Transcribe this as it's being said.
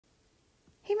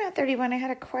Math 31, I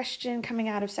had a question coming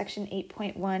out of section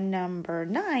 8.1, number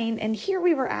 9, and here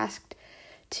we were asked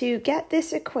to get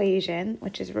this equation,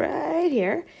 which is right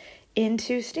here,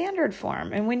 into standard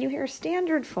form. And when you hear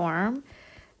standard form,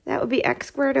 that would be x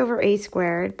squared over a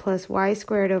squared plus y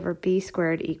squared over b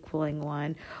squared equaling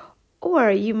 1.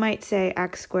 Or you might say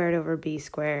x squared over b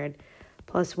squared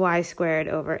plus y squared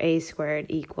over a squared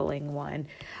equaling 1.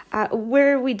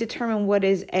 Where we determine what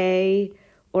is a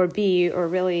or b, or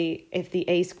really if the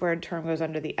a squared term goes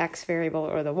under the x variable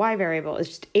or the y variable, is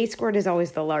just a squared is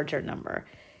always the larger number.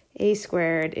 A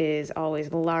squared is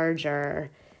always larger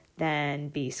than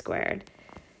b squared.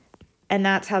 And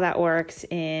that's how that works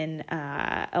in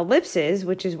ellipses,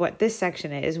 which is what this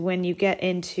section is. When you get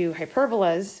into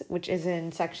hyperbolas, which is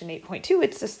in section 8.2,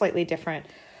 it's a slightly different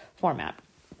format.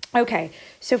 Okay,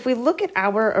 so if we look at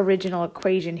our original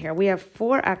equation here, we have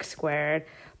 4x squared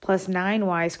plus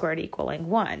 9y squared equaling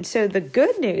 1. So the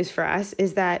good news for us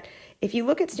is that if you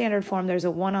look at standard form, there's a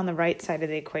 1 on the right side of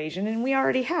the equation, and we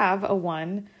already have a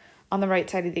 1 on the right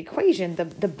side of the equation.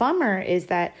 The bummer is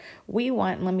that we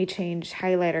want, let me change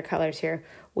highlighter colors here,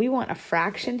 we want a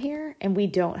fraction here, and we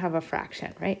don't have a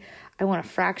fraction, right? I want a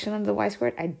fraction under the y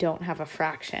squared, I don't have a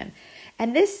fraction.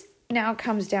 And this now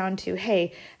comes down to,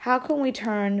 hey, how can we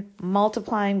turn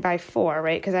multiplying by 4,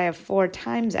 right? Because I have 4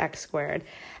 times x squared.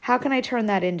 How can I turn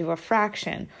that into a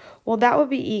fraction? Well, that would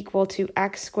be equal to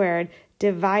x squared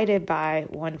divided by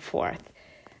 1/4.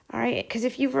 All right, because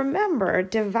if you remember,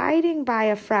 dividing by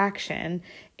a fraction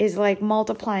is like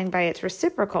multiplying by its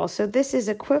reciprocal. So this is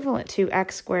equivalent to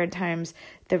x squared times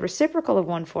the reciprocal of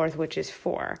 1/4, which is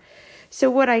 4. So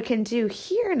what I can do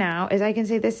here now is I can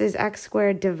say this is x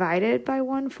squared divided by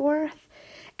 1/4.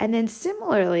 And then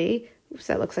similarly, oops,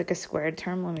 that looks like a squared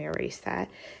term. Let me erase that.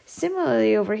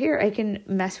 Similarly, over here, I can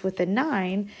mess with the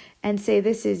 9 and say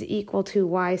this is equal to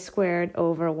y squared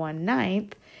over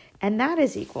 1/9, and that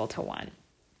is equal to 1.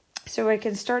 So I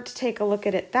can start to take a look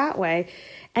at it that way.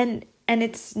 And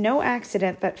it's no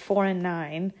accident that 4 and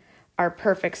 9 are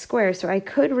perfect squares. So I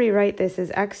could rewrite this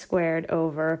as x squared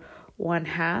over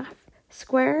 1/2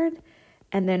 squared,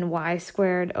 and then y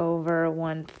squared over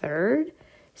 1/3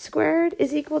 squared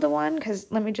is equal to 1, because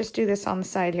let me just do this on the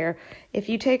side here. If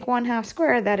you take 1/2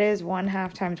 squared, that is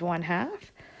 1/2 times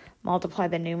 1/2. Multiply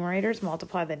the numerators,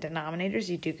 multiply the denominators,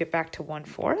 you do get back to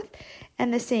 1/4.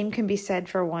 And the same can be said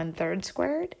for 1/3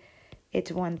 squared.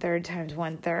 It's 1/3 times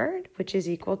 1/3, which is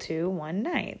equal to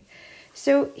 1/9.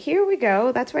 So here we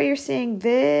go. That's why you're seeing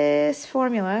this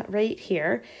formula right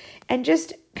here. And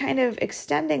just kind of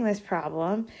extending this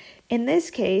problem, in this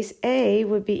case, A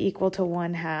would be equal to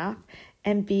 1/2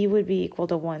 and B would be equal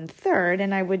to 1/3.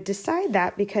 And I would decide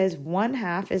that because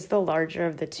 1/2 is the larger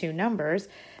of the two numbers.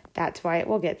 That's why it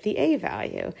will get the A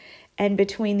value. And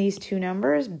between these two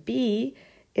numbers, B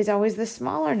is always the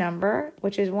smaller number,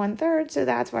 which is 1/3. So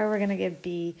that's why we're going to give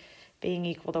B being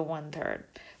equal to 1/3.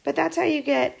 But that's how you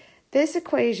get this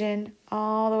equation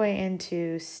all the way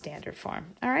into standard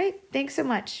form. All right, thanks so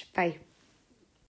much. Bye.